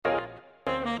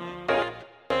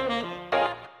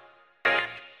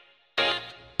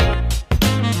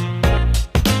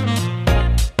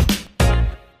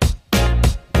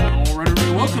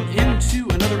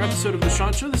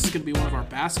Sean Show. This is going to be one of our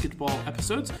basketball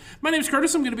episodes. My name is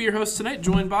Curtis. I'm going to be your host tonight,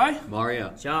 joined by Mario,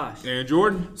 Josh, and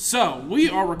Jordan. So, we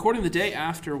are recording the day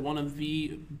after one of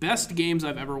the best games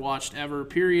I've ever watched, ever,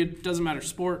 period. Doesn't matter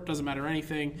sport, doesn't matter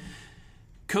anything.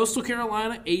 Coastal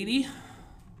Carolina 80,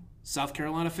 South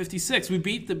Carolina 56. We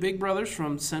beat the big brothers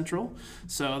from Central,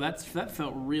 so that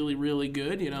felt really, really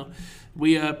good.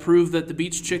 We proved that the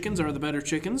beach chickens are the better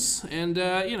chickens, and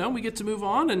we get to move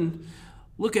on and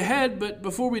look ahead. But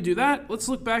before we do that, let's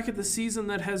look back at the season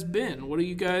that has been. What are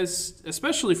you guys,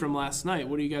 especially from last night,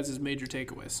 what are you guys' major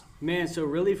takeaways? Man, so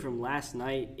really from last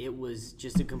night, it was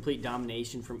just a complete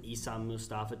domination from Isam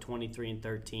Mustafa,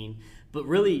 23-13. But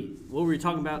really, what we were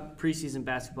talking about preseason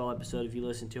basketball episode, if you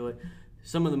listen to it,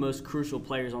 some of the most crucial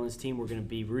players on this team were going to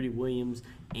be Rudy Williams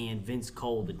and Vince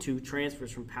Cole, the two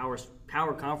transfers from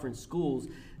power conference schools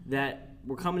that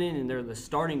were coming in, and they're the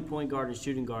starting point guard and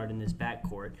shooting guard in this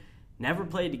backcourt. Never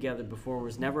played together before,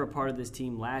 was never a part of this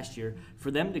team last year. For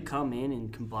them to come in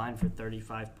and combine for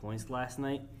 35 points last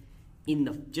night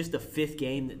in just the fifth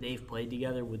game that they've played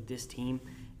together with this team,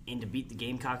 and to beat the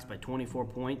Gamecocks by 24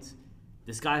 points,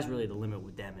 the sky's really the limit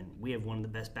with them. And we have one of the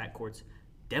best backcourts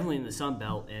definitely in the Sun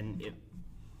Belt, and it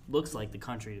looks like the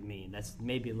country to me. That's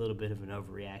maybe a little bit of an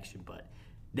overreaction, but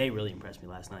they really impressed me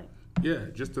last night. Yeah,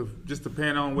 just to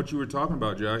pan on what you were talking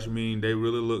about, Josh. I mean, they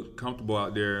really looked comfortable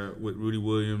out there with Rudy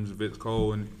Williams, Vince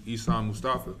Cole, and Isam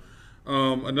Mustafa.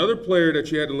 Another player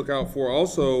that you had to look out for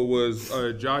also was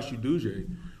Josh Uduje.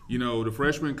 The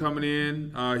freshman coming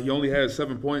in, he only had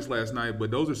 7 points last night,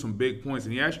 but those are some big points.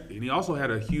 And he also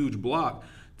had a huge block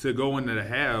to go into the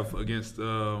half against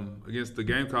the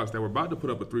Gamecocks that were about to put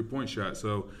up a 3-point shot.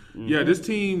 So, this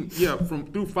team,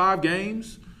 through 5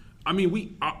 games, I mean,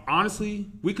 we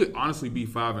could honestly be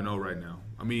 5-0 right now.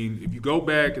 I mean, if you go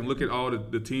back and look at all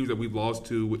the teams that we've lost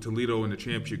to with Toledo in the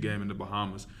championship game in the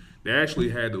Bahamas, they actually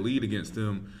had the lead against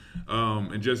them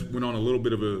and just went on a little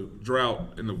bit of a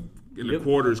drought in the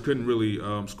quarters, couldn't really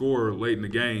score late in the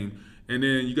game. And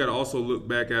then you got to also look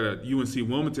back at UNC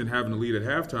Wilmington having the lead at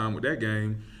halftime with that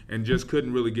game and just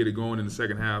couldn't really get it going in the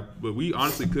second half. But we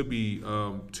honestly could be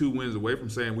 2 wins away from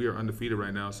saying we are undefeated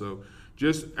right now. So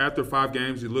just after 5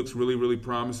 games, it looks really, really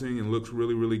promising and looks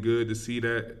really, really good to see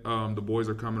that the boys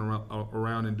are coming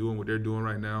around and doing what they're doing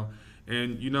right now.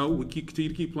 And, we continue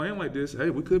to keep playing like this. Hey,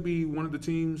 we could be one of the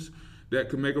teams that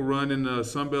could make a run in the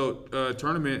Sun Belt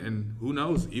tournament and, who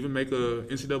knows, even make a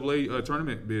NCAA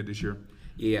tournament bid this year.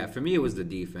 Yeah, for me it was the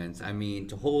defense. I mean,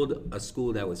 to hold a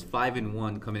school that was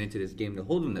 5-1 coming into this game, to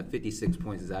hold them to 56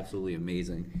 points is absolutely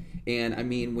amazing. And, I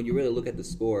mean, when you really look at the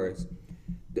scores,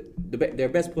 their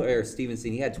best player,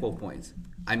 Stevenson, he had 12 points.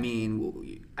 I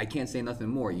mean, I can't say nothing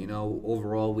more.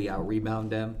 Overall, we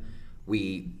out-rebound them.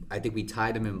 I think we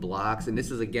tied them in blocks, and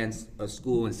this is against a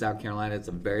school in South Carolina that's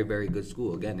a very, very good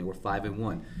school. Again, they were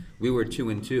 5-1. We were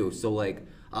 2-2. So,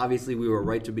 obviously we were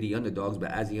right to be the underdogs, but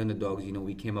as the underdogs,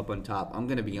 we came up on top. I'm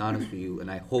going to be honest with you,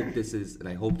 and I hope this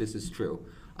is true.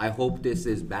 I hope this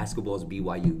is basketball's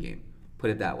BYU game.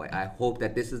 Put it that way. I hope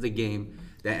that this is the game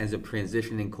that ends up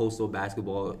transitioning Coastal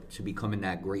basketball to becoming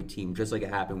that great team, just like it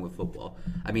happened with football.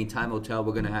 I mean, time will tell.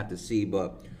 We're going to have to see,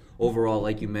 but overall,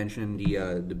 like you mentioned,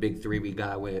 the big three we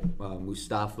got with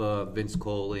Mustafa, Vince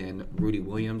Cole, and Rudy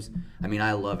Williams. I mean,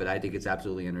 I love it. I think it's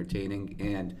absolutely entertaining,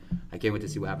 and I can't wait to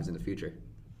see what happens in the future.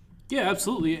 Yeah,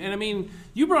 absolutely. And, I mean,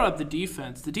 you brought up the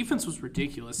defense. The defense was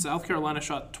ridiculous. South Carolina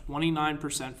shot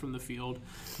 29% from the field.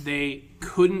 They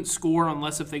couldn't score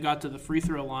unless if they got to the free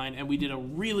throw line, and we did a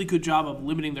really good job of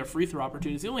limiting their free throw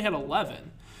opportunities. They only had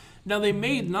 11. Now, they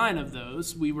made 9 of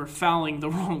those. We were fouling the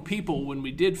wrong people when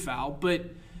we did foul, but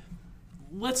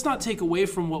let's not take away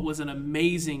from what was an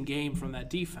amazing game from that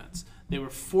defense. They were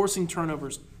forcing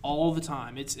turnovers all the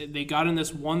time. They got in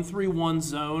this 1-3-1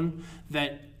 zone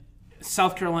that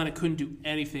South Carolina couldn't do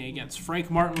anything against.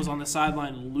 Frank Martin was on the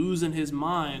sideline losing his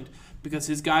mind because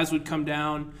his guys would come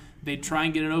down, they'd try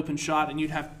and get an open shot, and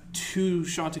you'd have 2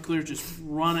 Chanticleers just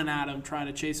running at him, trying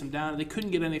to chase him down, and they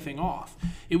couldn't get anything off.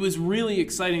 It was really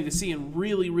exciting to see and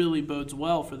really, really bodes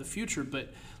well for the future,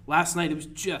 but last night it was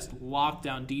just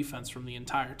lockdown defense from the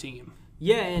entire team.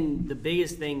 Yeah, and the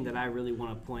biggest thing that I really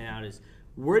want to point out is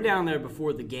we're down there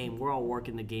before the game. We're all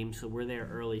working the game, so we're there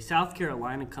early. South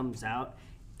Carolina comes out,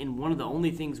 and one of the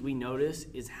only things we notice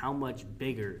is how much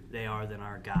bigger they are than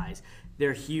our guys.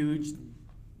 They're huge.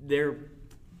 Their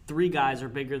 3 guys are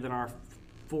bigger than our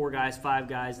 4 guys, 5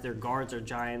 guys. Their guards are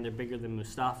giant. They're bigger than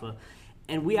Mustafa.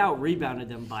 And we out-rebounded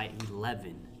them by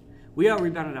 11. We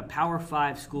out-rebounded a Power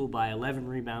 5 school by 11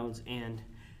 rebounds, and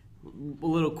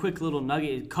quick little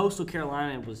nugget. Coastal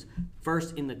Carolina was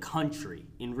first in the country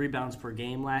in rebounds per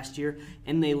game last year,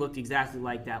 and they looked exactly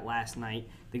like that last night.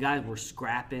 The guys were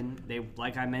scrapping. They,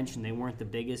 like I mentioned, they weren't the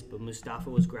biggest, but Mustafa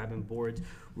was grabbing boards.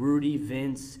 Rudy,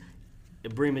 Vince,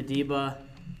 Ibrahim Adiba,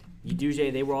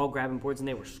 Uduje, they were all grabbing boards, and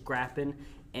they were scrapping.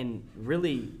 And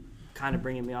really kind of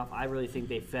bringing me off, I really think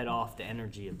they fed off the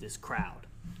energy of this crowd.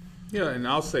 Yeah, and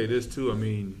I'll say this too.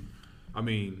 I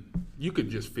mean, you could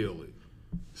just feel it.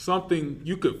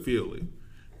 You could feel it.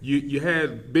 You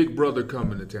had Big Brother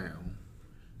coming to town.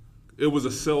 It was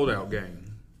a sold-out game.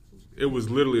 It was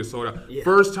literally a sold-out. Yeah.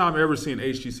 First time ever seen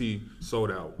HTC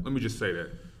sold out. Let me just say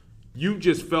that. You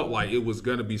just felt like it was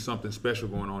going to be something special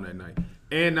going on that night.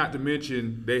 And not to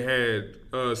mention, they had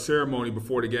a ceremony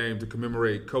before the game to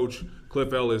commemorate Coach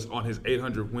Cliff Ellis on his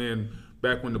 800 win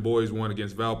back when the boys won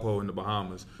against Valpo in the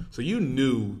Bahamas. So you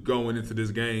knew going into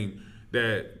this game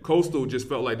that Coastal just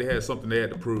felt like they had something they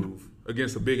had to prove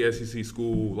against a big SEC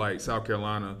school like South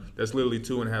Carolina that's literally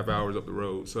 2.5 hours up the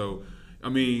road. So, I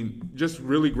mean, just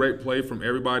really great play from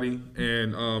everybody.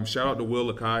 And shout out to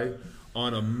Will Akai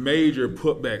on a major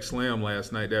putback slam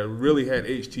last night that really had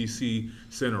HTC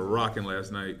Center rocking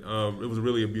last night. It was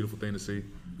really a beautiful thing to see.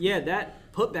 Yeah,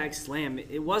 that putback slam,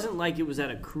 it wasn't like it was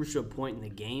at a crucial point in the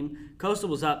game. Coastal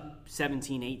was up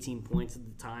 17, 18 points at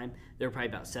the time. There were probably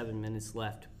about 7 minutes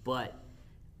left. But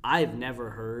I've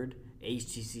never heard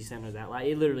HTC Center that loud.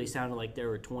 It literally sounded like there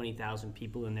were 20,000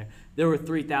 people in there. There were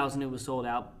 3,000. It was sold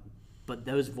out. But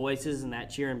those voices and that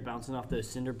cheering bouncing off those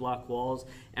cinder block walls,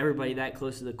 everybody that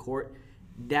close to the court,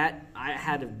 that I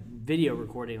had a video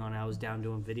recording on. I was down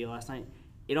doing video last night.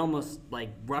 It almost like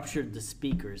ruptured the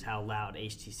speakers how loud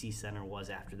HTC Center was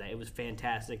after that. It was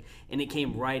fantastic, and it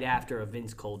came right after a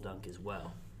Vince Cole dunk as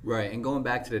well. Right, and going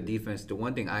back to the defense, the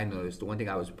one thing I noticed, the one thing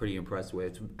I was pretty impressed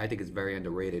with, I think it's very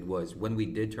underrated, was when we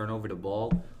did turn over the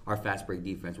ball, our fast break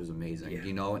defense was amazing. Yeah.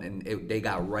 You know, and they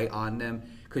got right on them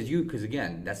because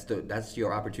again, that's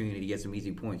your opportunity to get some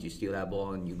easy points. You steal that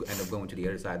ball and you end up going to the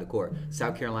other side of the court.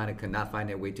 South Carolina could not find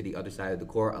their way to the other side of the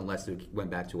court unless it went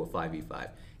back to a 5v5,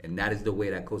 and that is the way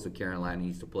that Coastal Carolina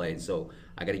needs to play. And so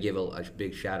I got to give a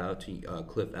big shout out to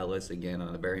Cliff Ellis again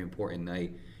on a very important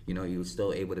night. You know, he was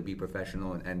still able to be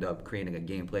professional and end up creating a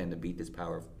game plan to beat this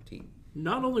power team.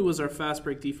 Not only was our fast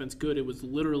break defense good, it was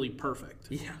literally perfect.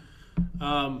 Yeah.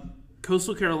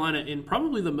 Coastal Carolina, in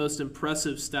probably the most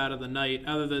impressive stat of the night,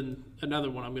 other than another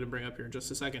one I'm going to bring up here in just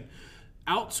a second,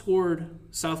 outscored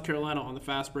South Carolina on the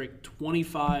fast break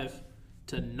 25-0.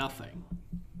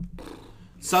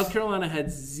 South Carolina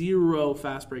had 0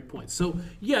 fast break points. So,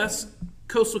 yes,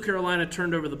 Coastal Carolina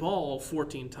turned over the ball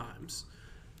 14 times.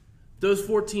 Those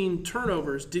 14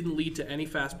 turnovers didn't lead to any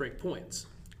fast break points.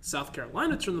 South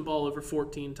Carolina turned the ball over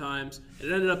 14 times.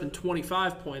 It ended up in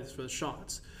 25 points for the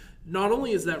shots. Not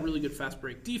only is that really good fast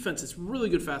break defense, it's really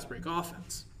good fast break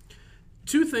offense.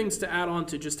 Two things to add on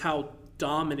to just how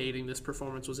dominating this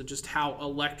performance was and just how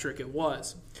electric it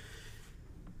was.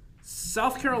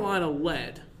 South Carolina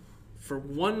led for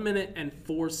 1 minute and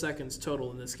 4 seconds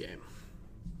total in this game.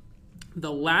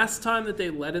 The last time that they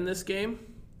led in this game,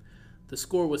 the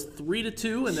score was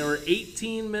 3-2, and there were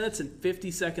 18 minutes and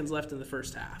 50 seconds left in the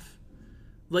first half.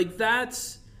 Like,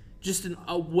 that's just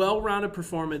a well-rounded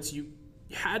performance. You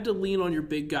had to lean on your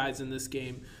big guys in this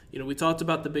game. You know, we talked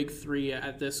about the big three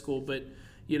at this school, but,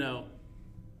 you know,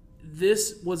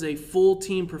 this was a full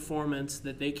team performance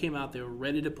that they came out, they were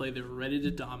ready to play, they were ready to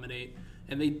dominate,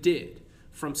 and they did.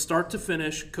 From start to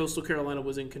finish, Coastal Carolina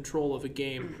was in control of a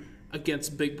game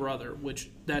against Big Brother, which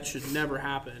that should never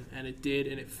happen, and it did,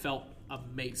 and it felt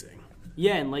amazing.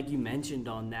 Yeah, and like you mentioned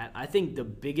on that, I think the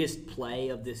biggest play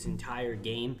of this entire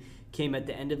game came at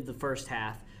the end of the first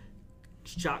half.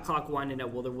 Shot clock winding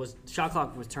up. Shot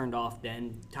clock was turned off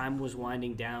then. Time was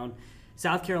winding down.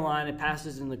 South Carolina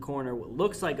passes in the corner what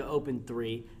looks like an open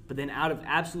three, but then out of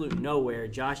absolute nowhere,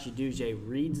 Josh Uduje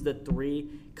reads the three,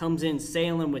 comes in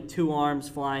sailing with 2 arms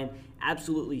flying,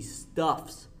 absolutely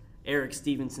stuffs Eric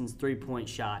Stevenson's three-point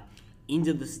shot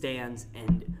into the stands,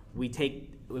 and we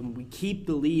keep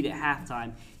the lead at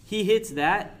halftime. He hits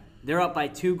that. They're up by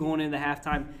 2 going into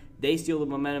halftime. They steal the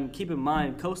momentum. Keep in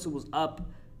mind, Coastal was up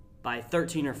by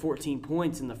 13 or 14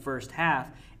 points in the first half,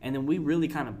 and then we really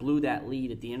kind of blew that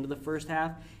lead at the end of the first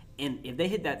half. And if they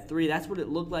hit that 3, that's what it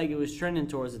looked like it was trending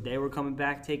towards. That they were coming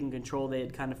back, taking control. They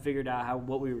had kind of figured out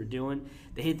what we were doing.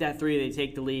 They hit that 3, they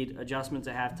take the lead. Adjustments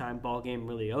at halftime, ball game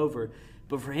really over.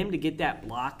 But for him to get that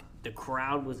block, the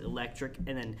crowd was electric,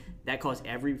 and then that caused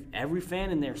every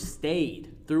fan in there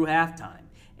stayed through halftime.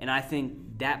 And I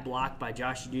think that block by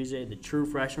Josh Uduje, the true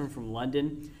freshman from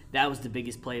London, that was the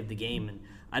biggest play of the game. And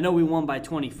I know we won by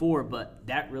 24, but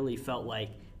that really felt like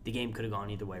the game could have gone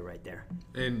either way right there.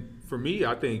 And for me,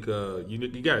 I think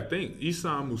you got to think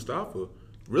Isam Mustafa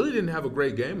really didn't have a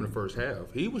great game in the first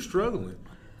half. He was struggling.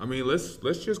 I mean, let's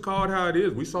just call it how it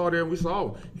is. We saw there and we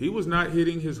saw he was not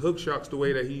hitting his hook shots the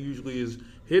way that he usually is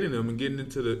hitting them and getting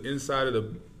into the inside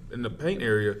of the paint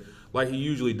area like he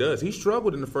usually does. He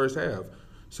struggled in the first half.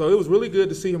 So it was really good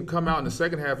to see him come out in the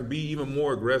second half and be even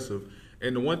more aggressive.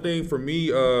 And the one thing for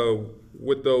me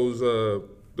with those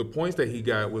the points that he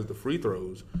got was the free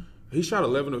throws. He shot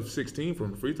 11 of 16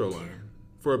 from the free throw line.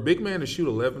 For a big man to shoot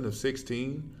 11 of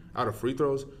 16 out of free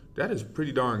throws, that is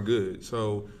pretty darn good.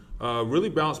 So really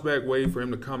bounce back way for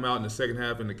him to come out in the second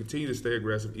half and to continue to stay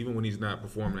aggressive even when he's not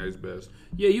performing at his best.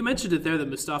 Yeah, you mentioned it there that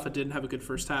Mustafa didn't have a good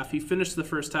first half. He finished the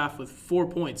first half with 4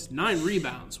 points, 9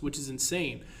 rebounds, which is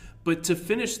insane. But to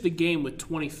finish the game with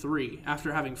 23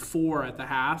 after having 4 at the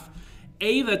half,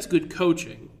 that's good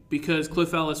coaching because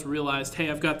Cliff Ellis realized,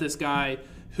 hey, I've got this guy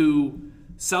who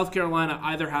South Carolina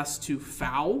either has to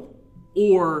foul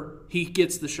or he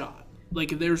gets the shot.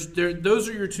 Like those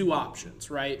are your two options,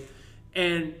 right?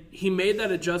 And he made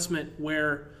that adjustment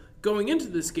where going into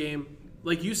this game,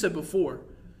 like you said before,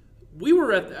 we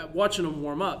were watching them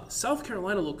warm up. South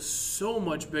Carolina looks so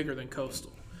much bigger than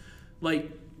Coastal. Like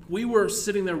we were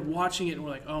sitting there watching it and we're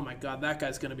like, oh my God, that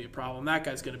guy's going to be a problem. That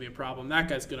guy's going to be a problem. That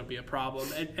guy's going to be a problem.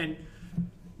 And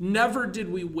never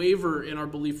did we waver in our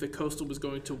belief that Coastal was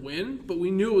going to win, but we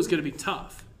knew it was going to be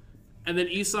tough. And then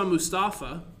Isam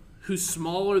Mustafa, who's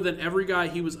smaller than every guy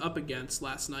he was up against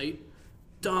last night,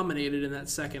 dominated in that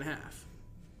second half.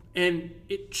 And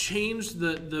it changed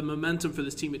the momentum for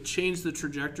this team. It changed the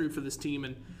trajectory for this team.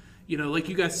 And, you know, like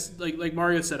you guys, like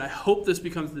Mario said, I hope this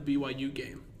becomes the BYU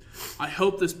game. I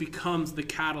hope this becomes the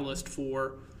catalyst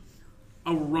for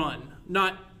a run,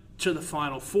 not to the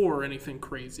Final Four or anything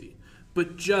crazy,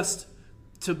 but just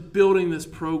to building this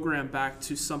program back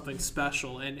to something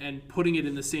special and putting it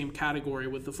in the same category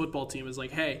with the football team is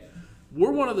like, hey,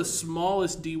 we're one of the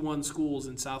smallest D1 schools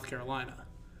in South Carolina,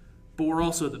 but we're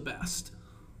also the best.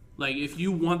 Like, if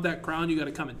you want that crown, you got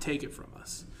to come and take it from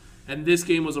us. And this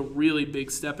game was a really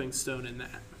big stepping stone in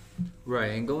that.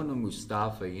 Right, and going to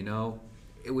Mustafa, you know,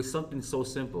 it was something so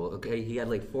simple. Okay, he had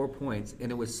like 4 points,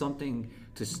 and it was something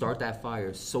to start that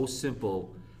fire so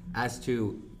simple as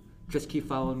to just keep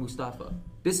following Mustafa.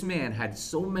 This man had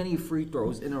so many free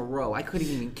throws in a row, I couldn't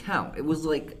even count. It was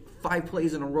like 5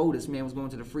 plays in a row this man was going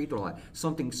to the free throw line.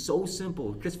 Something so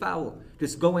simple, just foul.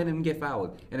 Just go in and get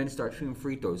fouled, and then start shooting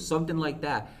free throws. Something like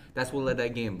that. That's what led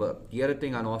that game. But the other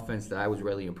thing on offense that I was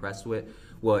really impressed with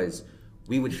was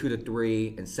we would shoot a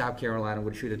 3, and South Carolina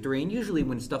would shoot a 3. And usually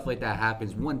when stuff like that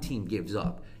happens, one team gives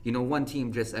up. You know, one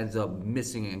team just ends up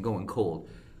missing and going cold.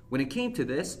 When it came to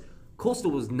this,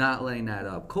 Coastal was not letting that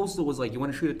up. Coastal was like, you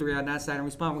want to shoot a 3 on that side and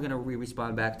respond? We're going to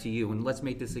respond back to you, and let's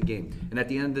make this a game. And at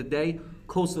the end of the day,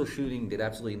 Coastal shooting did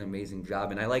absolutely an amazing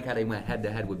job. And I like how they went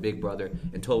head-to-head with Big Brother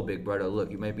and told Big Brother,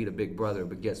 look, you might be the big brother,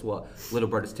 but guess what? Little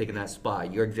brother's taking that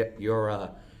spot. You're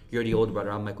the older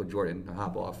brother. I'm Michael Jordan.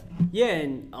 Hop off. Yeah,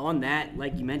 and on that,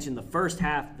 like you mentioned,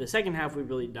 the second half we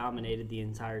really dominated the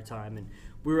entire time, and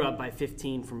we were up by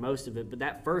 15 for most of it. But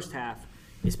that first half,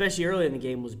 especially early in the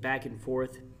game, was back and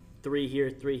forth, 3 here,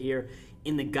 3 here.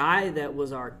 And the guy that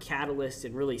was our catalyst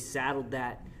and really saddled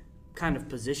that kind of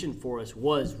position for us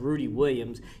was Rudy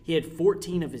Williams. He had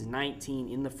 14 of his 19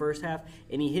 in the first half,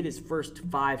 and he hit his first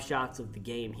 5 shots of the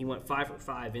game. He went 5 for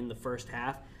 5 in the first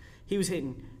half. He was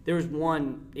hitting, there was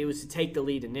one, it was to take the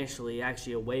lead initially,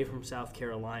 actually away from South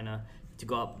Carolina to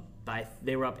go up by,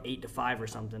 they were up 8-5 or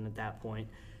something at that point.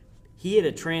 He hit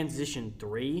a transition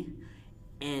 3,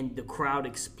 and the crowd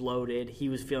exploded. He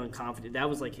was feeling confident. That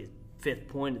was like his 5th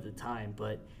point at the time,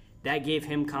 but that gave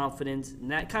him confidence, and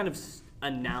that kind of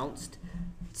announced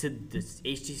to the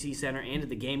HTC Center and to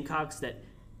the Gamecocks that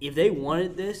if they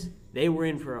wanted this, they were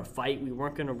in for a fight. We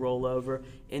weren't going to roll over.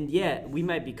 And yeah, we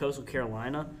might be Coastal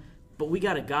Carolina, but we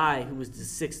got a guy who was the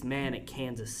 6th man at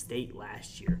Kansas State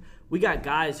last year. We got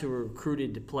guys who were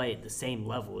recruited to play at the same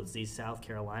level as these South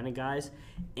Carolina guys,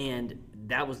 and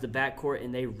that was the backcourt,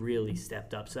 and they really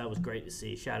stepped up. So that was great to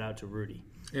see. Shout out to Rudy.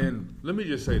 And let me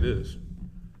just say this.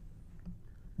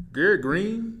 Garrett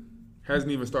Green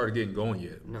hasn't even started getting going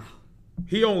yet. No.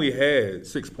 He only had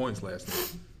 6 points last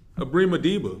night. Ibrahim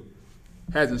Adiba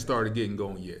hasn't started getting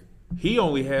going yet. He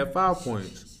only had 5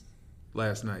 points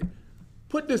last night.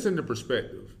 Put this into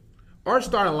perspective. Our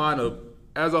starting lineup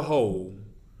as a whole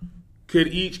could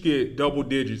each get double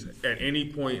digits at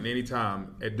any point and any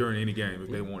time during any game if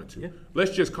they wanted to. Yeah.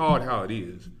 Let's just call it how it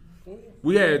is.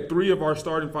 We had 3 of our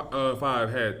starting 5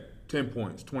 had 10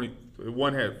 points. 20.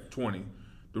 One had 20.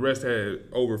 The rest had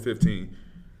over 15.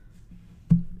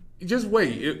 just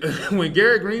wait. When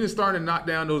Garrett Green is starting to knock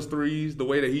down those threes the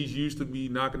way that he's used to be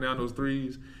knocking down those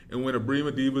threes, and when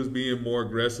Ibrahima Diba is being more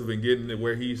aggressive and getting to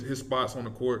where his spots on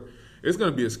the court, it's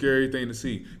going to be a scary thing to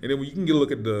see. And then when you can get a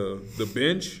look at the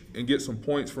bench and get some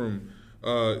points from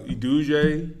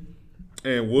Iduje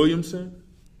and Williamson,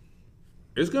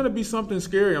 it's going to be something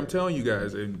scary. I'm telling you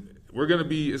guys, and it's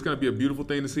going to be a beautiful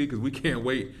thing to see because we can't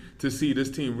wait to see this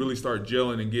team really start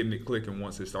gelling and getting it clicking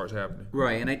once it starts happening.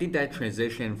 Right, and I think that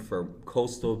transition for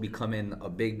Coastal becoming a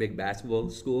big basketball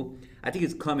school, I think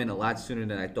it's coming a lot sooner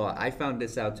than I thought. I found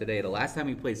this out today. The last time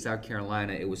we played South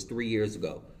Carolina, it was 3 years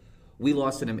ago. We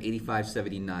lost to them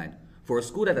 85-79. For a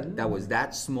school that was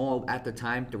that small at the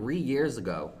time, 3 years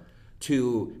ago,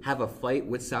 to have a fight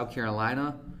with South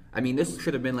Carolina, I mean, this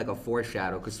should have been like a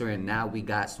foreshadow, considering now we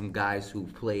got some guys who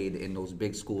played in those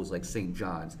big schools like St.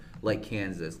 John's, like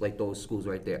Kansas, like those schools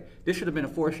right there. This should have been a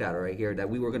foreshadow right here that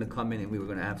we were going to come in and we were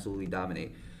going to absolutely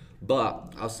dominate.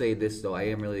 But I'll say this, though. I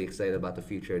am really excited about the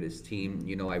future of this team.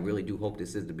 You know, I really do hope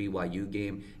this is the BYU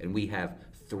game, and we have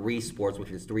 3 sports,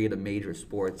 which is 3 of the major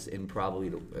sports in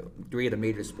probably 3 of the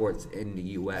major sports in the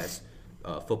U.S.,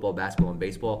 football, basketball, and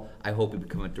baseball. I hope we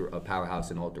become a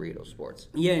powerhouse in all 3 of those sports.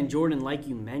 Yeah, and Jordan, like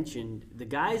you mentioned, the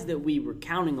guys that we were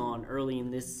counting on early in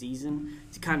this season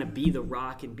to kind of be the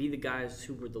rock and be the guys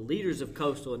who were the leaders of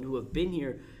Coastal and who have been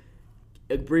here,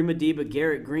 Ibrahima Diba,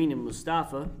 Garrett Green, and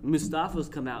Mustafa. Mustafa's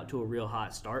come out to a real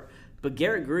hot start, but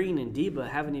Garrett Green and Diba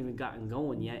haven't even gotten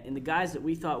going yet. And the guys that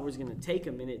we thought was going to take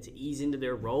a minute to ease into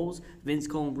their roles, Vince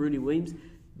Cole and Rudy Williams,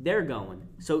 they're going.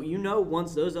 So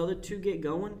once those other 2 get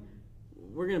going,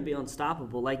 we're going to be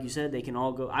unstoppable. Like you said, they can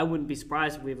all go. I wouldn't be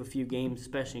surprised if we have a few games,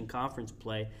 especially in conference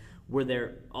play, where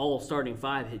they're all starting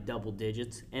 5 hit double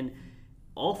digits. And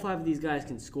all 5 of these guys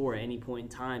can score at any point in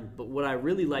time. But what I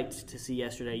really liked to see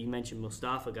yesterday, you mentioned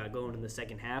Mustafa got going in the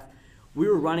second half. We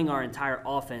were running our entire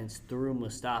offense through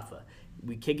Mustafa.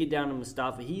 We kick it down to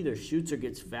Mustafa. He either shoots or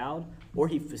gets fouled, or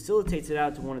he facilitates it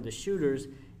out to one of the shooters.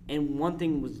 And one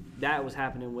thing was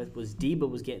happening was Diba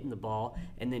was getting the ball,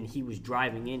 and then he was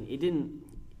driving in. It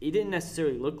didn't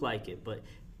necessarily look like it, but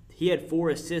he had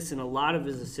 4 assists, and a lot of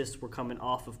his assists were coming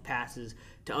off of passes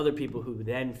to other people who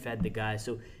then fed the guys.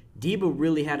 So Diba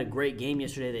really had a great game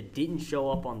yesterday that didn't show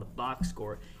up on the box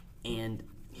score, and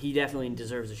he definitely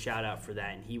deserves a shout out for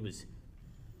that. And he was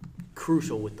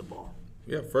crucial with the ball.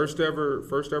 Yeah, first ever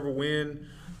win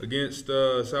against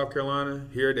South Carolina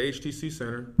here at the HTC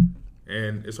Center.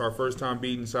 And it's our first time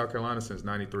beating South Carolina since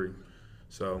 '93.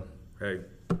 So, hey,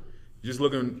 just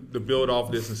looking to build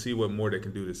off this and see what more they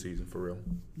can do this season, for real.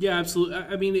 Yeah, absolutely.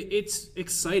 I mean, it's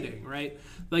exciting, right?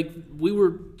 Like, we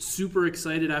were super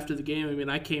excited after the game. I mean,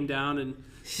 I came down and,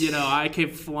 I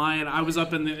came flying. I was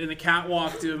up in the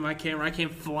catwalk doing my camera. I came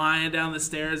flying down the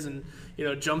stairs and,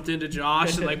 jumped into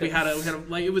Josh. And, we had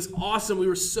it was awesome. We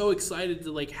were so excited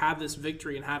to, have this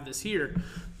victory and have this here.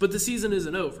 But the season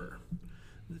isn't over.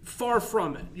 Far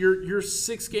from it. You're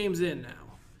 6 games in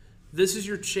now. This is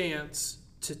your chance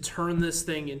to turn this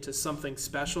thing into something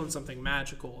special and something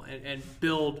magical and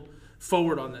build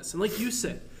forward on this. And like you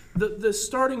said, the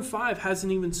starting 5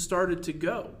 hasn't even started to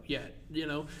go yet.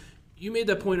 You made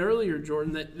that point earlier,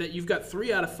 Jordan, that you've got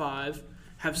 3 out of 5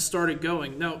 have started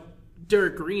going. Now,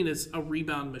 Derek Green is a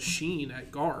rebound machine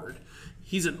at guard.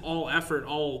 He's an all-effort,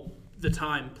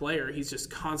 all-the-time player. He's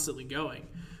just constantly going.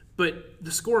 But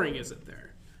the scoring isn't there.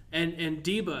 And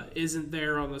Diba isn't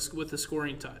there with the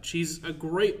scoring touch. He's a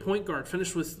great point guard,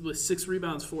 finished with 6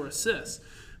 rebounds, 4 assists,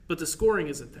 but the scoring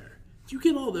isn't there. You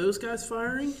get all those guys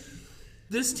firing,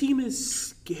 this team is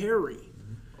scary.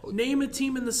 Name a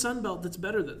team in the Sun Belt that's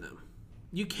better than them.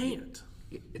 You can't.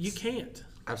 You can't.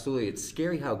 Absolutely, it's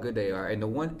scary how good they are.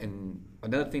 And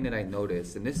another thing that I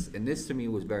noticed, and this to me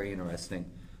was very interesting.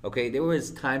 Okay, there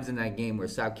was times in that game where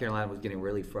South Carolina was getting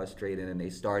really frustrated and they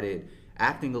started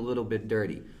acting a little bit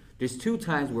dirty. There's 2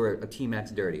 times where a team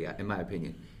acts dirty, in my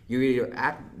opinion. They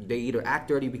either act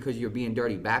dirty because you're being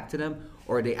dirty back to them,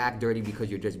 or they act dirty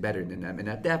because you're just better than them. And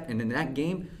in that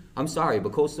game, I'm sorry,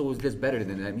 but Coastal was just better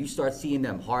than them. You start seeing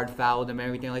them hard foul them and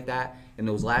everything like that in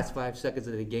those last 5 seconds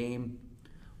of the game,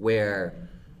 where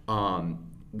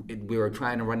we were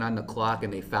trying to run on the clock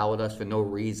and they fouled us for no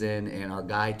reason, and our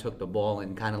guy took the ball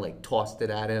and kind of tossed it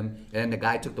at him, and then the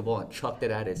guy took the ball and chucked it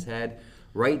at his head.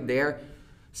 Right there.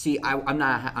 See, I'm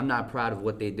not proud of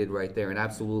what they did right there, and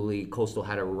absolutely Coastal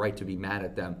had a right to be mad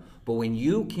at them. But when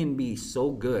you can be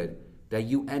so good that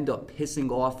you end up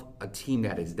pissing off a team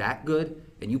that is that good,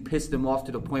 and you piss them off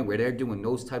to the point where they're doing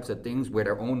those types of things where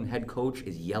their own head coach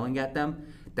is yelling at them,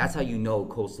 that's how you know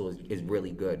Coastal is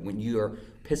really good. When you're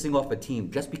pissing off a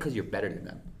team just because you're better than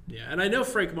them. Yeah, and I know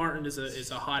Frank Martin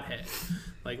is a hothead.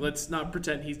 Like, let's not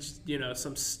pretend he's,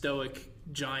 some stoic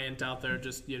giant out there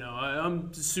just,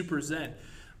 I'm super zen.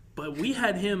 But we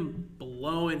had him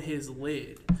blowing his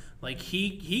lid. Like,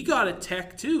 he got a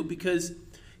tech, too, because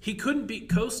he couldn't beat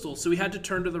Coastal, so he had to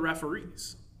turn to the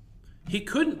referees. He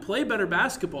couldn't play better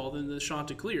basketball than the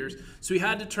Chanticleers, so he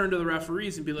had to turn to the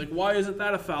referees and be like, why isn't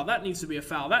that a foul? That needs to be a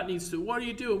foul. That needs to – what are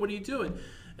you doing? What are you doing?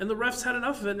 And the refs had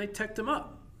enough of it, and they teched him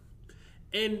up.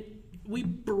 And we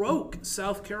broke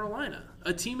South Carolina,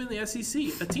 a team in the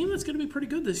SEC, a team that's going to be pretty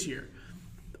good this year.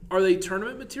 Are they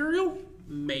tournament material?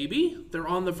 Maybe. They're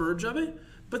on the verge of it,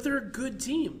 but they're a good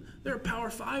team. They're a Power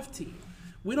 5 team.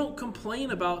 We don't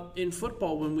complain about in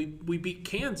football when we beat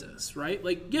Kansas, right?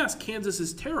 Like, yes, Kansas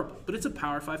is terrible, but it's a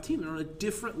Power 5 team. They're on a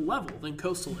different level than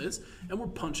Coastal is, and we're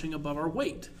punching above our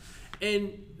weight.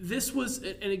 And this was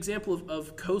an example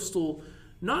of Coastal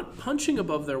not punching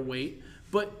above their weight,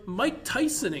 but Mike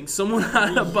Tysoning someone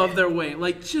above their weight.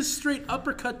 Like, just straight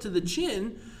uppercut to the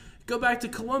chin. Go back to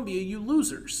Columbia, you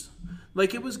losers.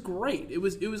 Like, it was great. It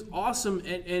was awesome.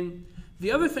 And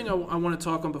the other thing I want to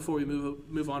talk on before we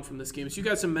move on from this game is you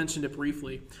guys have mentioned it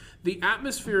briefly. The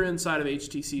atmosphere inside of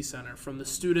HTC Center, from the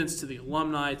students to the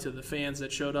alumni to the fans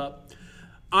that showed up,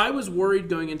 I was worried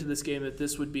going into this game that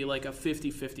this would be like a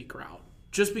 50-50 crowd.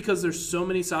 Just because there's so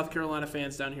many South Carolina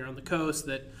fans down here on the coast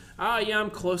that, I'm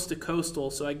close to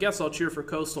Coastal, so I guess I'll cheer for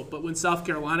Coastal. But when South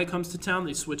Carolina comes to town,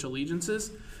 they switch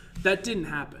allegiances. That didn't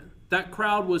happen. That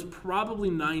crowd was probably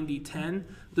 90-10.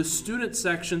 The student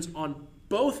sections on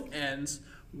both ends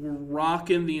were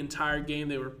rocking the entire game.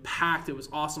 They were packed. It was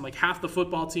awesome. Like, half the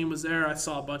football team was there. I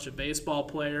saw a bunch of baseball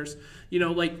players.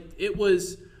 It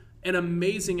was an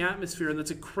amazing atmosphere, and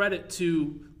that's a credit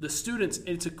to the students, and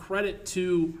it's a credit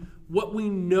to what we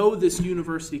know this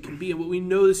university can be and what we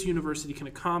know this university can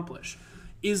accomplish.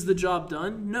 Is the job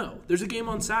done? No. There's a game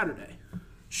on Saturday.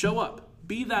 Show up.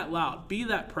 Be that loud. Be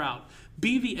that proud.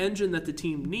 Be the engine that the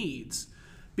team needs,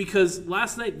 because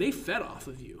last night they fed off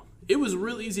of you. It was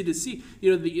real easy to see.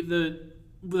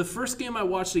 The first game I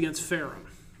watched against Ferrum,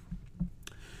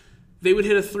 they would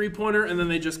hit a three-pointer and then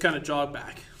they just kind of jog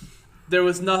back. There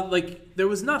was nothing.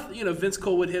 Vince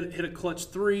Cole would hit a clutch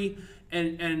three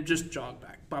and just jog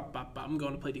back. Bop, bop, bop. I'm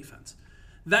going to play defense.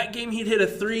 That game he'd hit a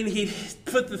three and he'd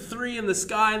put the three in the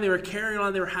sky and they were carrying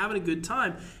on. They were having a good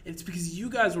time. And it's because you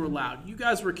guys were loud. You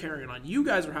guys were carrying on. You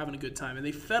guys were having a good time, and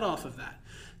they fed off of that.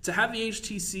 To have the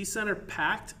HTC Center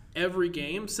packed every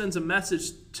game sends a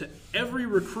message to every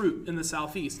recruit in the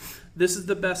Southeast. This is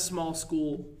the best small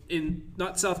school in,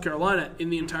 not South Carolina, in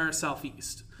the entire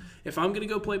Southeast. If I'm going to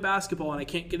go play basketball and I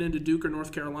can't get into Duke or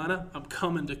North Carolina, I'm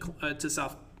coming to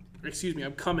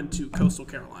Coastal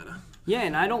Carolina. Yeah,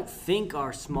 and I don't think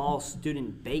our small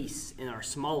student base in our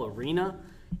small arena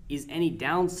is any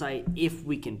downside if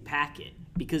we can pack it,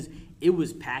 because it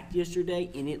was packed yesterday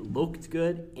and it looked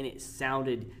good and it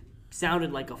sounded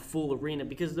like a full arena,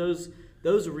 because those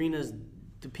arenas,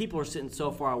 the people are sitting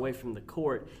so far away from the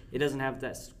court, it doesn't have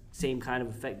that same kind of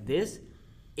effect.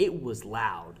 It was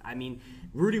loud. I mean,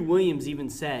 Rudy Williams even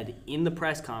said in the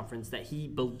press conference that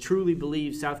he truly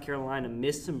believes South Carolina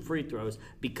missed some free throws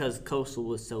because Coastal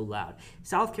was so loud.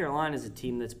 South Carolina is a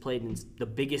team that's played in the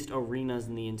biggest arenas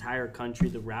in the entire country,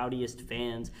 the rowdiest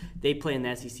fans. They play in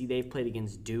the SEC. They've played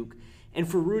against Duke. And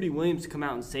for Rudy Williams to come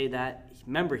out and say that,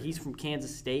 remember, he's from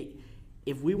Kansas State.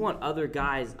 If we want other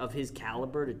guys of his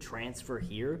caliber to transfer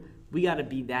here, we got to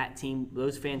be that team.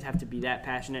 Those fans have to be that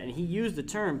passionate. And he used the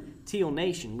term Teal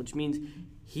Nation, which means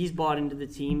he's bought into the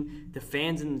team. The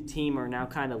fans in the team are now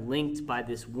kind of linked by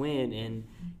this win. And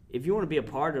if you want to be a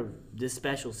part of this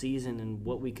special season and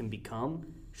what we can become,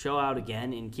 show out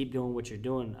again and keep doing what you're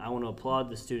doing. I want to applaud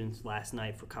the students last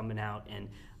night for coming out, and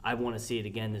I want to see it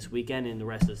again this weekend and the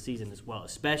rest of the season as well,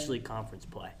 especially conference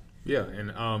play. Yeah, and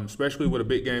especially with a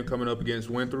big game coming up against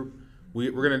Winthrop,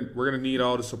 we're gonna need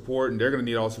all the support, and they're gonna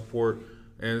need all the support.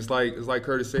 And it's like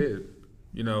Curtis said,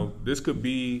 this could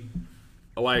be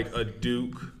like a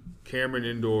Duke Cameron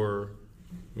Indoor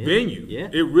venue. Yeah.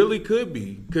 It really could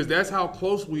be, because that's how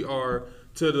close we are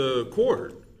to the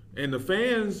court, and the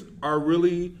fans are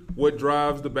really what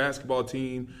drives the basketball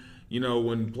team.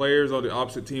 When players on the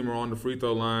opposite team are on the free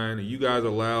throw line, and you guys are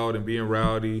loud and being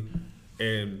rowdy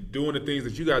and doing the things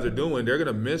that you guys are doing, they're going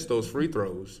to miss those free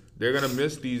throws. They're going to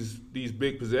miss these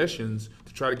big possessions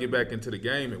to try to get back into the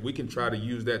game, and we can try to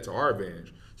use that to our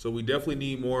advantage. So we definitely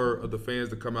need more of the fans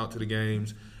to come out to the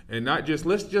games, and I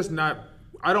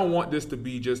don't want this to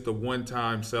be just a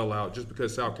one-time sellout just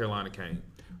because South Carolina came.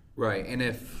 Right, and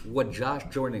if what Josh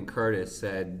Jordan and Curtis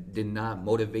said did not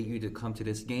motivate you to come to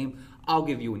this game, I'll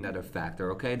give you another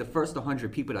factor, okay? The first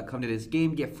 100 people that come to this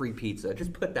game get free pizza.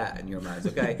 Just put that in your minds,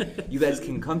 okay? You guys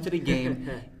can come to the game,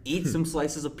 eat some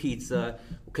slices of pizza,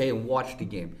 okay, and watch the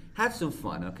game. Have some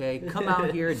fun, okay? Come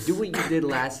out here, do what you did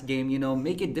last game,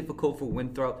 make it difficult for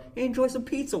Winthrop, and enjoy some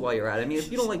pizza while you're at it. I mean, if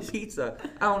you don't like pizza,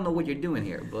 I don't know what you're doing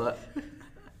here, but...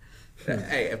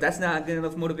 Hey, if that's not good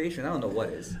enough motivation, I don't know what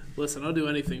is. Listen, I'll do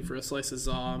anything for a slice of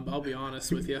Zaw. I'll be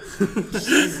honest with you.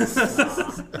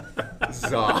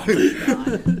 Zaw.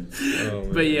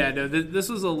 But yeah, no, this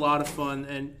was a lot of fun,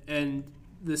 and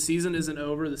the season isn't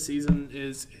over. The season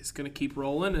is going to keep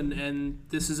rolling, and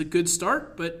this is a good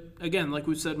start. But again, like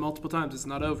we've said multiple times, it's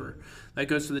not over. That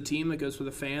goes for the team, that goes for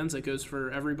the fans, that goes for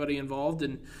everybody involved,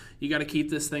 and you got to keep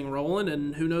this thing rolling.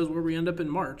 And who knows where we end up in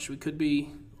March? We could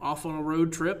be off on a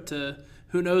road trip to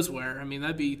who knows where. I mean,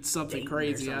 that'd be something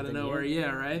crazy out of nowhere.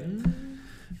 Yeah, right? Mm-hmm.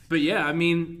 But yeah, I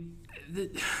mean,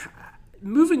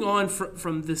 moving on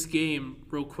from this game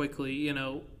real quickly,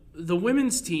 the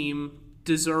women's team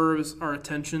deserves our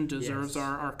attention, deserves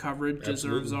our coverage,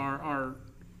 Absolutely. deserves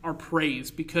our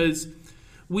praise, because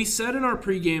we said in our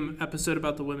pregame episode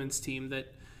about the women's team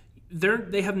that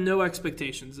they have no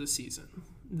expectations this season.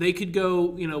 They could go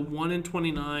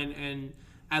 1-29, and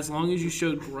as long as you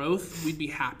showed growth, we'd be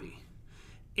happy.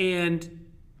 And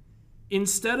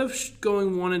instead of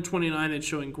going 1-29 and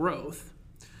showing growth,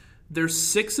 they're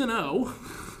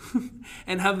 6-0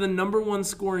 and have the number one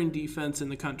scoring defense in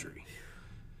the country.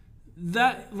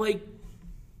 That,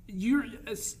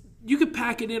 you could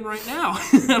pack it in right now,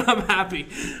 and I'm happy.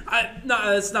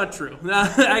 No, that's not true.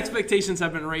 Expectations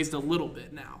have been raised a little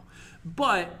bit now.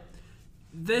 But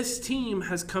this team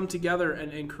has come together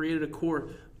and created a core.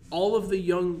 All of the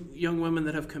young women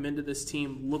that have come into this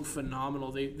team look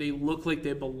phenomenal. They look like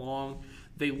they belong.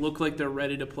 They look like they're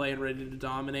ready to play and ready to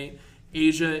dominate.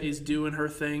 Asia is doing her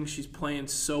thing. She's playing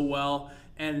so well.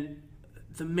 And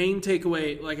the main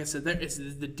takeaway, like I said,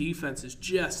 is the defense is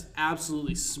just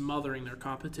absolutely smothering their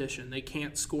competition. They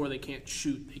can't score. They can't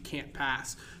shoot. They can't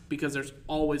pass because there's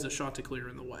always a shot to clear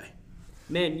in the way.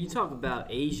 Man, you talk about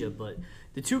Asia, but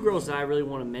the two girls that I really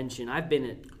want to mention, I've been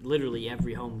at literally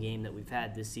every home game that we've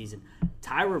had this season.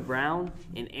 Tyra Brown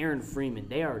and Erin Freeman,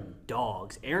 they are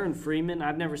dogs. Erin Freeman,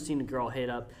 I've never seen a girl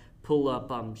pull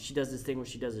up. She does this thing where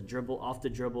she does a dribble, off the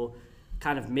dribble,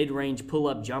 kind of mid-range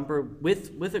pull-up jumper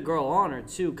with a girl on her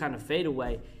too, kind of fade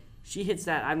away. She hits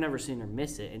that. I've never seen her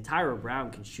miss it. And Tyra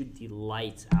Brown can shoot the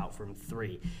lights out from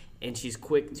three. And she's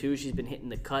quick too. She's been hitting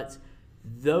the cuts.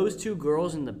 Those two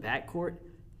girls in the backcourt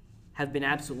have been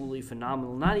absolutely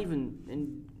phenomenal. Not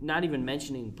even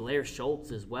mentioning Blair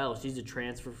Schultz as well. She's a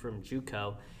transfer from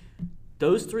JUCO.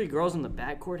 Those three girls in the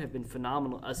backcourt have been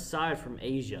phenomenal aside from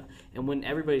Asia. And when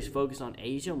everybody's focused on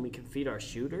Asia and we can feed our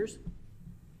shooters,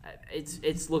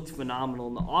 it's looked phenomenal.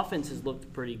 And the offense has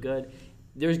looked pretty good.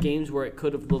 There's games where it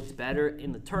could have looked better.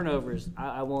 In the turnovers,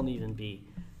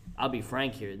 I'll be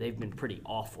frank here, they've been pretty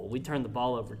awful. We turn the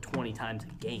ball over 20 times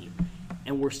a game,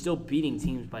 and we're still beating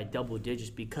teams by double digits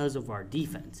because of our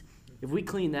defense. If we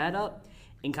clean that up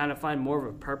and kind of find more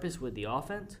of a purpose with the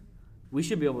offense, we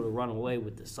should be able to run away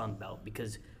with the Sun Belt,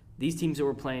 because these teams that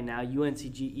we're playing now,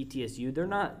 UNCG, ETSU, they're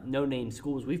not no-name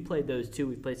schools. We've played those too.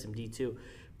 We've played some D2.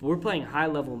 But we're playing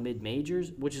high-level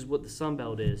mid-majors, which is what the Sun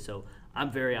Belt is. So I'm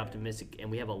very optimistic,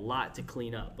 and we have a lot to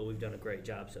clean up, but we've done a great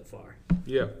job so far.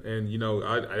 Yeah, and,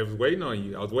 I was waiting on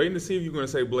you. I was waiting to see if you were going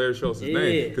to say Blair Schultz's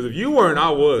name. Because if you weren't,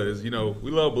 I was. We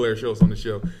love Blair Schultz on the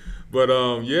show. But,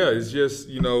 it's just,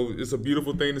 it's a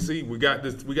beautiful thing to see. We got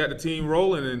the team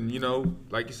rolling, and,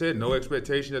 like you said, no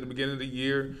expectation at the beginning of the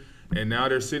year. And now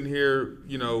they're sitting here,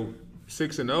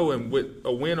 6-0, and with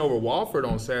a win over Wofford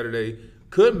on Saturday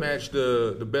could match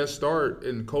the best start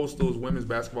in Coastal's women's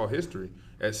basketball history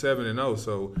at 7-0.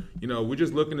 So, we're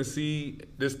just looking to see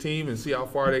this team and see how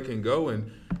far they can go.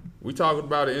 And we talked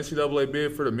about an NCAA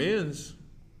bid for the men's.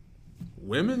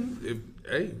 Women,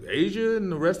 Asia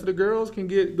and the rest of the girls can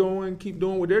get going, keep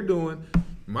doing what they're doing,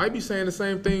 might be saying the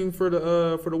same thing for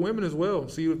the women as well.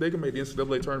 See if they can make the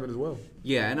NCAA tournament as well.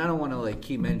 Yeah, and I don't want to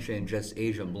keep mentioning just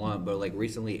Asia Blunt, but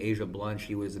recently Asia Blunt,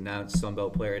 she was announced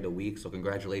Sunbelt Player of the Week, so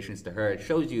congratulations to her. It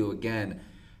shows you again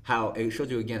how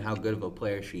good of a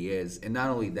player she is, and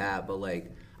not only that, but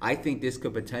I think this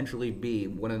could potentially be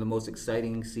one of the most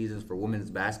exciting seasons for women's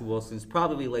basketball since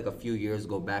probably a few years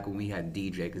ago back when we had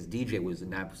DJ, because DJ was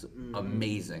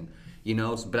amazing,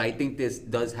 But I think this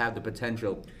does have the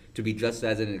potential to be just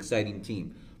as an exciting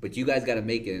team. But you guys got to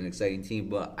make it an exciting team.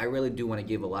 But I really do want to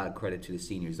give a lot of credit to the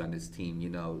seniors on this team,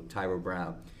 Tyra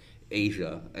Brown,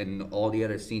 Asia, and all the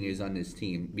other seniors on this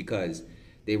team, because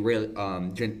they really,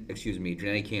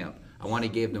 Janae Camp. I want to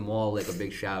give them all like a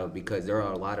big shout out because there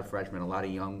are a lot of freshmen, a lot of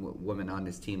young women on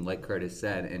this team, like Curtis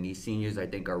said, and these seniors I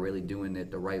think are really doing it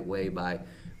the right way by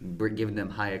giving them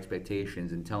high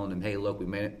expectations and telling them, hey, look,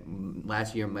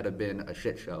 last year might have been a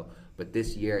shit show, but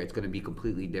this year it's going to be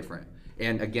completely different.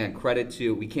 And again, credit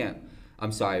to we can't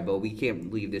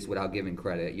leave this without giving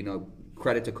credit. You know,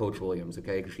 credit to Coach Williams,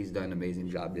 okay, because she's done an amazing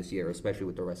job this year, especially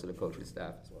with the rest of the coaching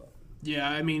staff as well. Yeah,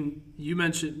 I mean, you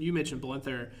mentioned Blunt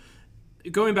there.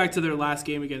 Going back to their last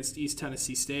game against East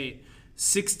Tennessee State,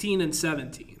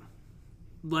 16-17.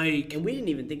 Like, and we didn't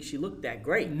even think she looked that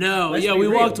great. No, we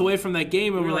walked away from that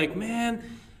game and we're like, man,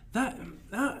 that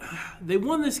they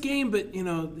won this game, but you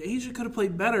know, Asia could have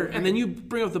played better. And then you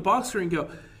bring up the box score and go,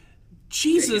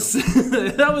 Jesus,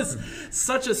 that was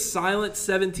such a silent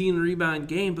 17 rebound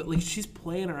game. But like, she's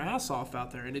playing her ass off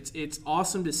out there, and it's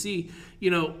awesome to see.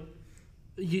 You know,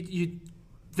 you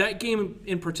that game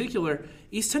in particular,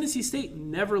 East Tennessee State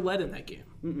never led in that game.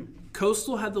 Mm-mm.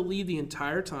 Coastal had the lead the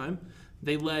entire time.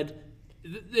 They led.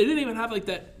 They didn't even have like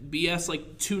that BS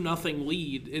like 2-0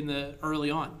 lead in the early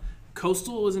on.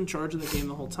 Coastal was in charge of the game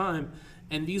the whole time,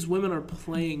 and these women are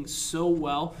playing so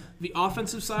well. The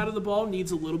offensive side of the ball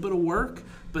needs a little bit of work,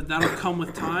 but that'll come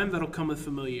with time. That'll come with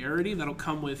familiarity. That'll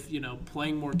come with, you know,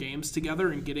 playing more games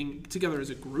together and getting together as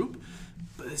a group.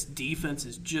 But this defense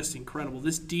is just incredible.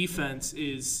 This defense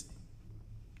is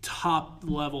top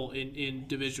level in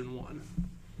Division I.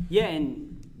 Yeah,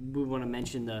 and we want to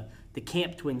mention the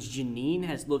Camp twins. Janine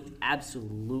has looked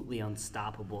absolutely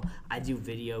unstoppable. I do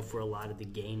video for a lot of the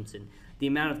games, and the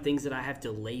amount of things that I have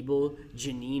to label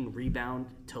Janine rebound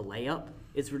to layup,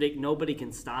 it's ridiculous. Nobody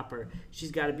can stop her.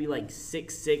 She's got to be like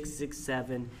 6'6",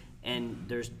 6'7", and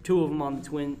there's two of them on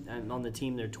the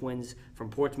team. They're twins from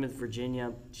Portsmouth,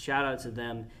 Virginia. Shout out to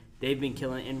them. They've been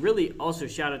killing it. And really also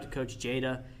shout out to Coach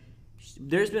Jada.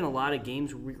 There's been a lot of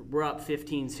games where we're up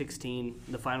 15-16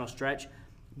 the final stretch,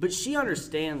 but she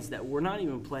understands that we're not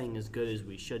even playing as good as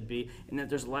we should be and that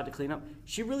there's a lot to clean up.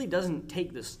 She really doesn't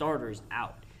take the starters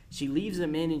out. She leaves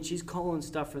them in and she's calling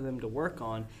stuff for them to work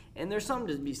on. And there's something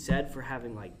to be said for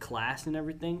having like class and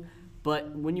everything.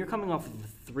 But when you're coming off of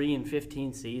a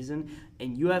 3-15 season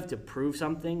and you have to prove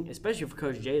something, especially for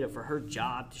Coach Jada, for her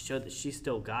job to show that she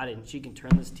still got it and she can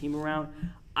turn this team around,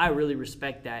 I really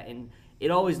respect that. And it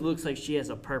always looks like she has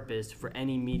a purpose for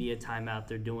any media timeout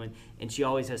they're doing, and she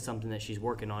always has something that she's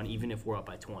working on, even if we're up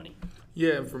by 20.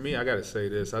 Yeah, and for me, I got to say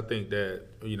this. I think that,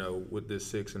 you know, with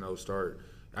this 6-0 start,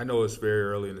 I know it's very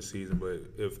early in the season, but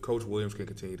if Coach Williams can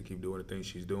continue to keep doing the things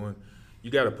she's doing, you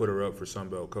got to put her up for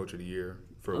Sunbelt Coach of the Year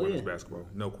for women's basketball.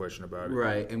 No question about it.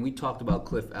 Right, and we talked about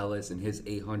Cliff Ellis and his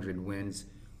 800 wins.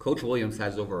 Coach Williams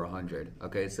has over 100.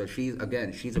 Okay, so she's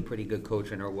a pretty good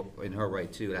coach in her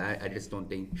right too. I just don't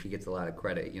think she gets a lot of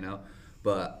credit, you know.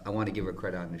 But I want to give her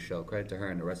credit on the show. Credit to her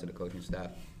and the rest of the coaching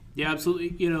staff. Yeah,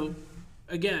 absolutely. You know,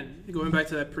 again, going back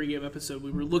to that pregame episode,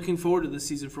 we were looking forward to this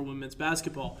season for women's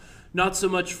basketball. Not so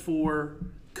much for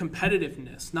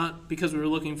competitiveness, not because we were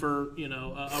looking for, you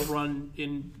know, a run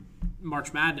in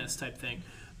March Madness type thing,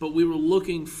 but we were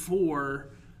looking for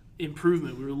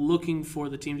improvement. We were looking for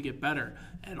the team to get better,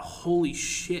 and holy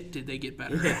shit did they get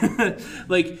better.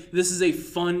 Like, this is a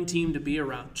fun team to be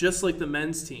around, just like the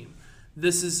men's team.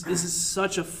 This is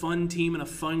such a fun team and a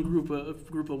fun group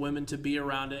of women to be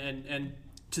around, and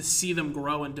to see them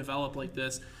grow and develop like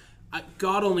this.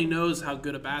 God only knows how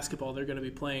good a basketball they're going to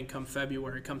be playing come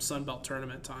February, come Sun Belt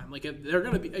tournament time. Like, they're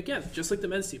going to be, again, just like the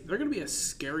men's team, they're going to be a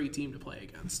scary team to play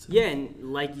against. Yeah,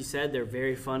 and like you said, they're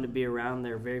very fun to be around.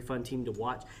 They're a very fun team to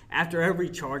watch. After every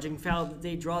charging foul that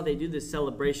they draw, they do this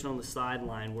celebration on the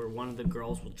sideline where one of the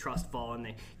girls will trust fall and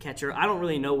they catch her. I don't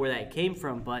really know where that came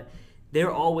from, but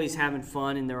they're always having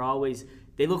fun, and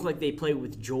they look like they play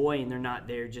with joy, and they're not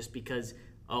there just because,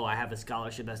 oh, I have a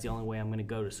scholarship, that's the only way I'm going to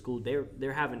go to school.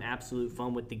 They're having absolute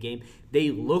fun with the game.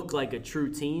 They look like a true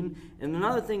team. And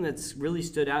another thing that's really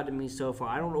stood out to me so far,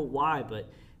 I don't know why, but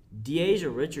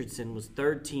Deasia Richardson was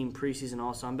third team preseason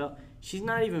All-Sun Belt. She's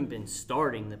not even been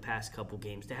starting the past couple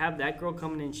games. To have that girl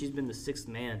coming in, she's been the sixth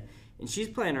man, and she's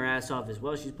playing her ass off as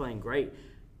well. She's playing great.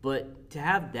 But to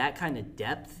have that kind of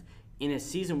depth in a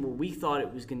season where we thought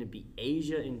it was going to be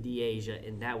Asia and Deasia,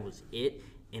 and that was it,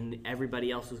 and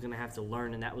everybody else was going to have to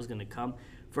learn, and that was going to come.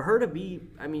 For her to be,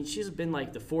 I mean, she's been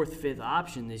like the fourth, fifth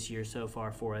option this year so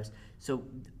far for us. So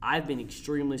I've been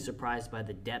extremely surprised by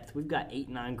the depth. We've got 8,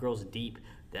 9 girls deep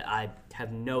that I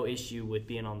have no issue with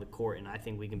being on the court, and I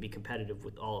think we can be competitive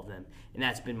with all of them. And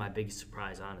that's been my biggest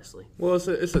surprise, honestly. Well,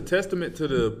 it's a testament to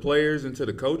the players and to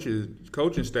the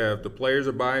coaching staff. The players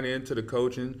are buying into the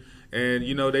coaching, and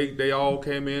they all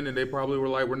came in and they probably were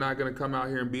like, we're not going to come out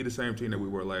here and be the same team that we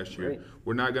were last year. Right.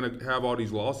 We're not going to have all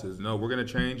these losses. No, we're going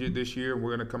to change it this year, and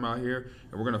we're going to come out here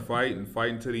and we're going to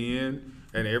fight until the end.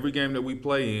 And every game that we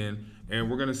play in, and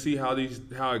we're going to see how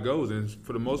it goes. And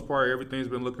for the most part, everything's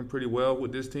been looking pretty well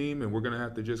with this team, and we're going to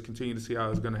have to just continue to see how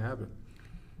it's going to happen.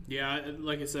 Yeah,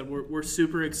 like I said, we're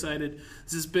super excited.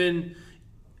 This has been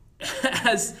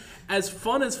as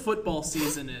fun as football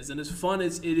season is, and as fun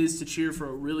as it is to cheer for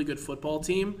a really good football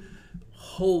team.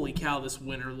 Holy cow, this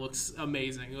winter looks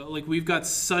amazing. Like, we've got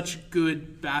such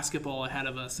good basketball ahead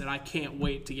of us, and I can't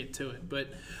wait to get to it. But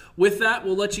with that,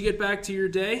 we'll let you get back to your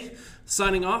day.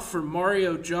 Signing off for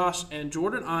Mario, Josh, and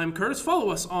Jordan, I'm Curtis. Follow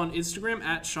us on Instagram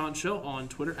at Shant Show, on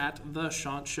Twitter at The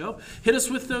Shant Show. Hit us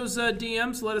with those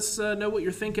DMs. Let us know what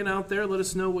you're thinking out there. Let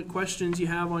us know what questions you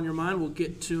have on your mind. We'll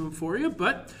get to them for you.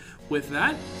 But with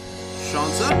that,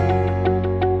 Shant's up.